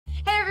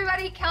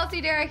everybody,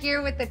 Kelsey, Darragh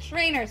here with the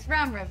trainers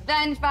from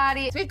Revenge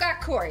Body. So we've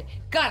got Corey,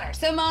 Gunnar,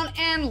 Simone,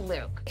 and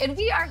Luke. And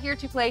we are here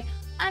to play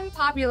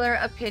Unpopular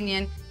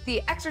Opinion,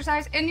 the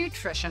exercise and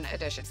nutrition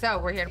edition. So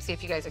we're here to see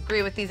if you guys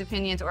agree with these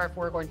opinions or if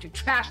we're going to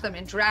trash them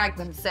and drag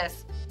them,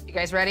 sis. You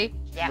guys ready?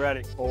 Yeah.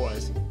 Ready,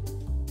 always.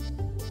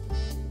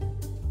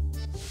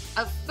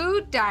 A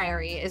food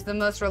diary is the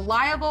most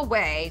reliable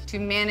way to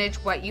manage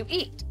what you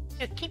eat.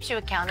 It keeps you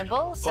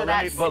accountable, so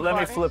But let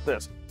me flip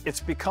this. It's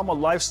become a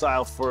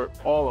lifestyle for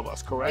all of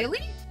us, correct?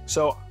 Really?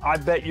 So I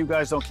bet you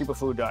guys don't keep a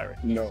food diary.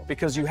 No.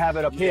 Because you have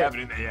it up You here. have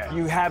it in there, yeah.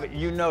 You have it,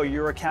 you know,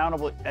 you're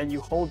accountable and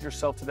you hold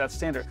yourself to that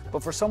standard.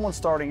 But for someone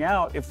starting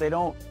out, if they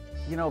don't,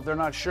 you know, if they're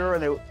not sure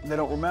and they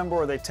don't remember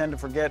or they tend to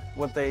forget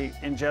what they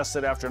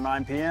ingested after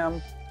 9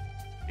 p.m.,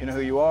 you know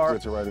who you are.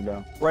 Good to write it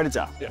down. Write it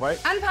down, right?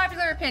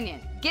 Unpopular opinion.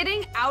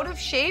 Getting out of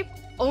shape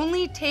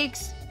only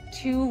takes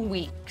 2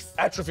 weeks.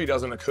 Atrophy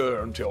doesn't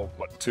occur until,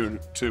 what, two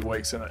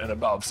weeks and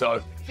above,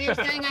 so So you're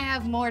saying I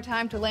have more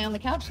time to lay on the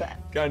couch then?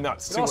 go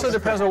nuts. It also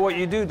depends on what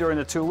you do during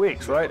the 2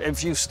 weeks, right?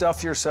 If you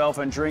stuff yourself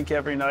and drink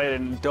every night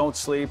and don't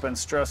sleep and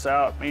stress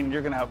out, I mean,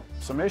 you're gonna have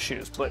some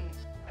issues. But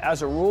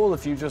as a rule,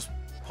 if you just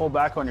pull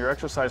back on your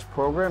exercise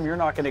program, you're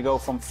not gonna go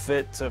from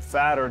fit to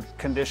fat or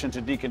conditioned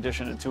to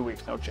deconditioned in 2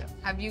 weeks, no chance.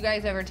 Have you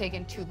guys ever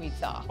taken 2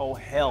 weeks off? Oh,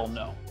 hell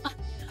no.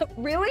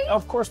 Really?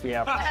 Of course we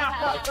have.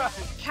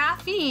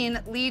 Caffeine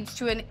leads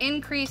to an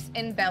increase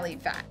in belly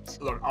fat.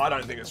 Look, I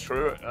don't think it's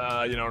true,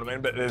 you know what I mean?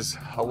 But there's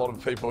a lot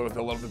of people with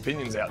a lot of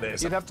opinions out there.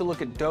 So You'd have to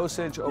look at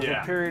dosage over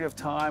Yeah. a period of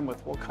time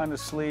with what kind of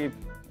sleep,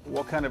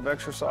 what kind of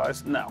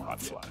exercise. No,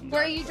 not flat.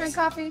 Corey, you drink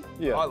coffee?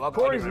 Yeah. I love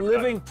Corey's I do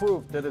living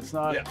proof that it's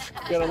not Yeah.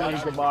 gonna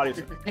leave your body.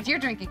 If you're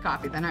drinking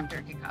coffee, then I'm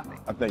drinking coffee.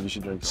 I think you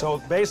should drink. So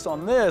based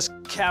on this,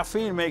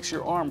 caffeine makes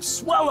your arms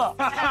swell up.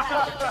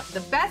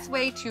 The best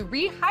way to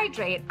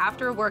rehydrate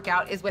after a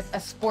workout is with a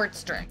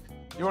sports drink.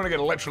 You want to get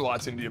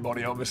electrolytes into your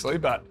body, obviously,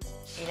 but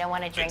you don't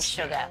want to drink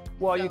sugar.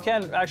 Well, you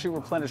can actually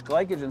replenish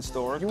glycogen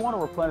stores. You want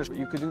to replenish,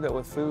 you could do that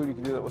with food, you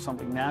can do that with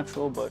something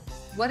natural, but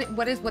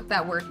What is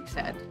that word you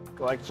said?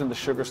 glycogen, the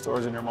sugar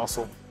stores in your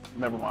muscle,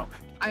 never mind.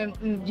 I'm,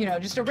 you know,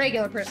 just a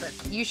regular person.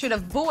 You should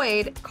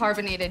avoid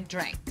carbonated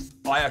drinks.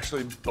 I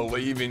actually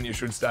believe in you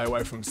should stay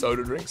away from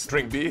soda drinks.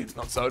 Drink beer,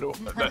 not soda.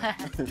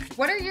 But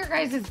What are your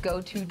guys'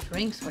 go-to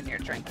drinks when you're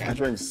I drinking?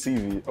 drink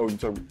CV. Oh, you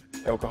talking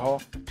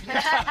alcohol?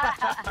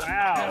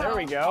 Wow, there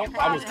we go.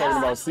 I was talking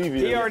about CV.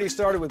 He already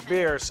started with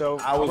beer, so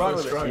I was run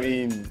with I it.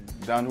 mean,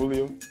 Don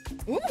Julio.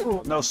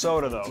 Ooh, No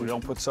soda though, we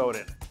don't put soda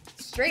in.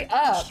 straight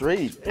up.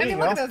 Straight. I mean,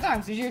 look at those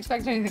arms. Did you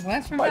expect anything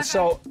less from that? Right,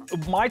 so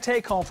my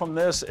take home from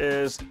this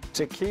is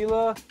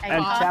tequila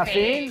and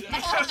coffee.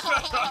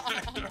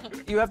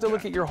 caffeine. You have to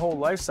look at your whole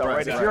lifestyle,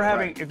 right? If you're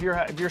having, if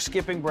you're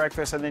skipping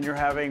breakfast and then you're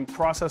having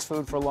processed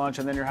food for lunch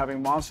and then you're having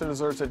monster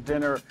desserts at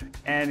dinner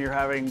and you're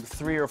having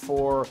 3 or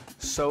 4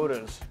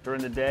 sodas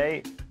during the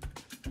day,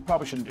 you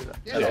probably shouldn't do that.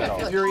 Yeah.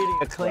 If you're eating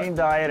a clean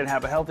diet and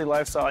have a healthy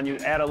lifestyle and you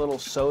add a little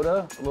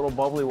soda, a little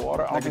bubbly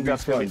water, I don't think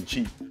that's fun gonna and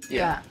cheap.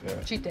 Yeah.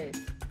 Yeah. Cheat days.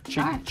 be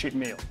cheat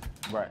meal.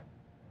 Right.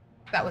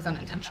 That was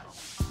unintentional.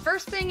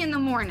 First thing in the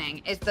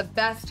morning is the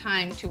best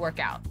time to work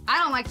out. I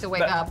don't like to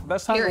wake up,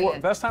 Best time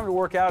period. to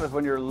work out is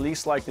when you're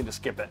least likely to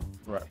skip it.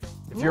 Right.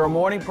 If you're a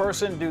morning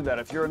person, do that.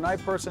 If you're a night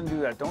person, do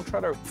that. Don't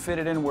try to fit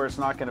it in where it's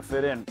not going to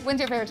fit in.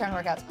 When's your favorite time to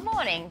work out?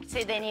 Morning,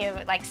 so then you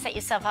like set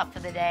yourself up for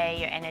the day,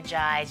 you're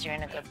energized, you're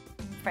in a good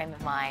frame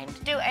of mind.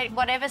 Do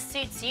whatever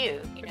suits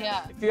you. You know?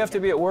 Yeah. If you have to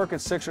be at work at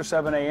 6 or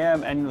 7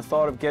 a.m. and the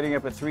thought of getting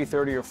up at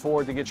 3:30 or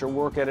 4 to get your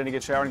workout in, to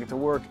get showered and get to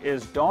work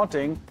is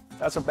daunting,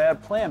 that's a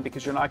bad plan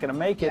because you're not going to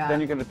make it. Yeah. Then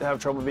you're going to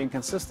have trouble being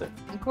consistent.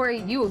 And Corey,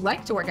 you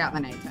like to work out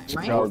in the nighttime,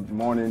 right? Out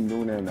morning,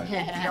 noon, and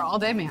night. You're all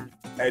day man.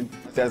 And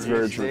that's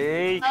very true.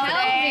 See? Tell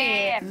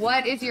me,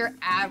 what is your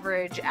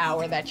average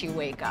hour that you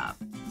wake up?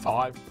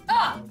 5.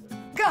 Oh,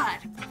 God.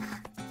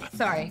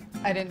 Sorry,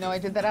 I didn't know I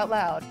did that out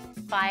loud.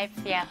 5,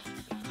 yeah.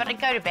 But I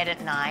go to bed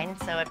at 9,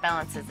 so it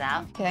balances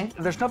out. Okay.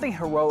 There's nothing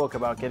heroic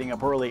about getting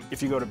up early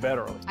if you go to bed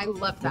early. I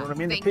love that. You know what I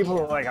mean? Thank The people you.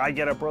 who are like, I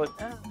get up early.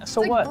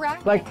 So like what?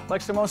 bragging.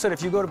 Like Simone said,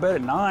 if you go to bed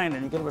at 9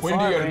 and you get up at When 5.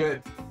 do you go to I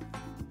mean,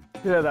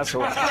 bed? Yeah, that's the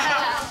way.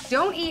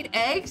 Don't eat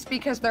eggs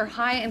because they're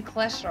high in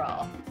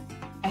cholesterol.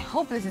 I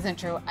hope this isn't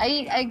true. I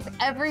eat eggs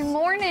every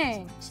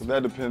morning. So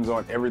that depends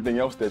on everything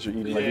else that you're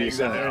eating. Like you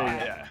said.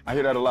 exactly. Yeah. I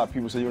hear that a lot.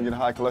 People say you're gonna get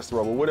high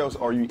cholesterol, but what else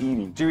are you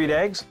eating? Do you eat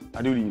eggs?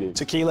 I do eat it.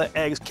 Tequila,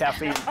 eggs,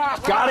 caffeine.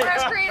 Got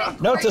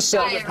it. Note to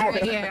self.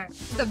 Right here.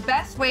 The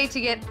best way to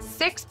get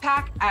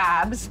 6-pack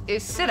abs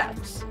is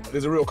sit-ups.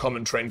 There's a real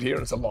common trend here,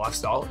 and it's a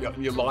lifestyle.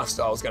 Your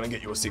lifestyle is going to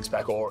get you a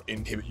 6-pack or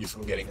inhibit you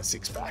from getting a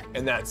 6-pack.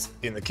 And that's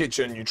in the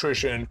kitchen,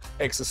 nutrition,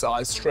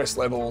 exercise, stress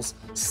levels,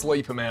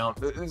 sleep amount.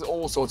 There's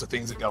all sorts of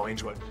things that go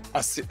into it.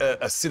 A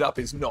sit-up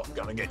is not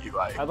going to get you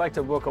a... I'd like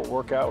to book a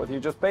workout with you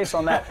just based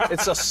on that.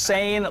 It's a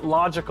sane,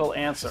 logical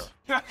answer.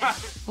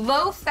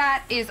 Low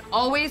fat is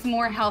always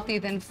more healthy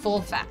than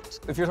full fat.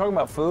 If you're talking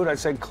about food, I'd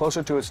say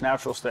closer to its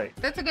natural state.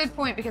 That's a good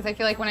point because I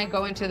feel like when I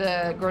go into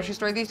the grocery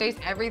store these days,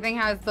 everything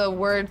has the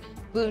word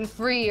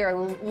gluten-free or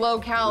low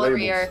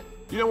calorie Labels.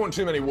 You don't want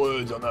too many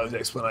words on those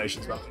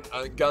explanations, but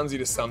I think Gunsy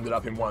just summed it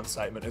up in one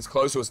statement. As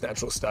close to its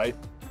natural state,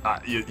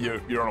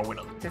 you're on a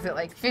winner. Is it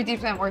like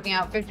 50% working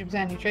out,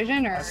 50%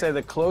 nutrition, or? I say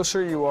the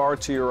closer you are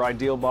to your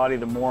ideal body,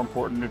 the more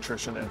important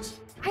nutrition is.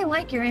 I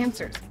like your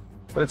answers.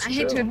 But it's I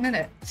hate true. to admit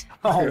it.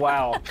 Oh,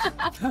 wow.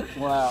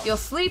 Wow. You'll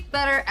sleep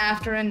better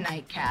after a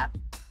nightcap.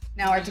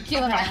 Now, our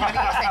tequila man, what do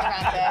you think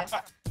about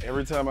this?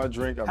 Every time I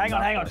drink, I'm Hang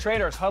on.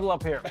 Traders, huddle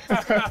up here.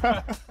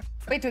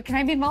 Wait, can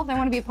I be involved? I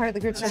want to be a part of the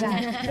group chat.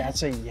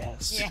 That's a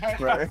yes.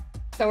 right.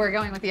 So we're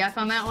going with yes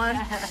on that one?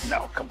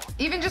 No, come on.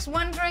 Even just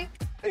one drink?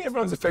 I think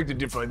everyone's affected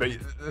differently,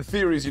 but the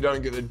theory is you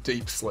don't get the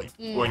deep sleep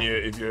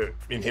if you're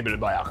inhibited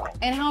by alcohol.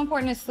 And how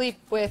important is sleep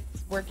with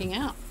working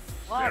out?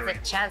 Well, the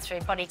chance for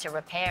your body to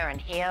repair and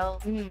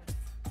heal.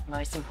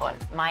 Most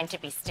important. Mind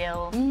to be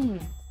still.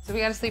 So we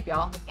gotta sleep,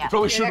 y'all. Yeah.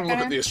 Probably Hear shouldn't that, look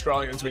at Gunnar? the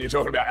Australians when you're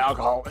talking about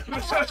alcohol.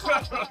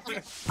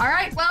 All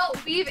right, well,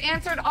 we've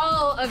answered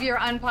all of your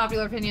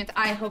unpopular opinions.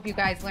 I hope you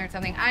guys learned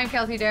something. I'm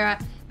Kelsey Darragh.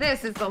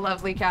 This is the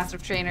lovely cast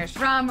of trainers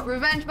from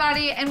Revenge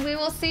Body, and we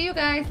will see you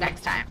guys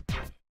next time.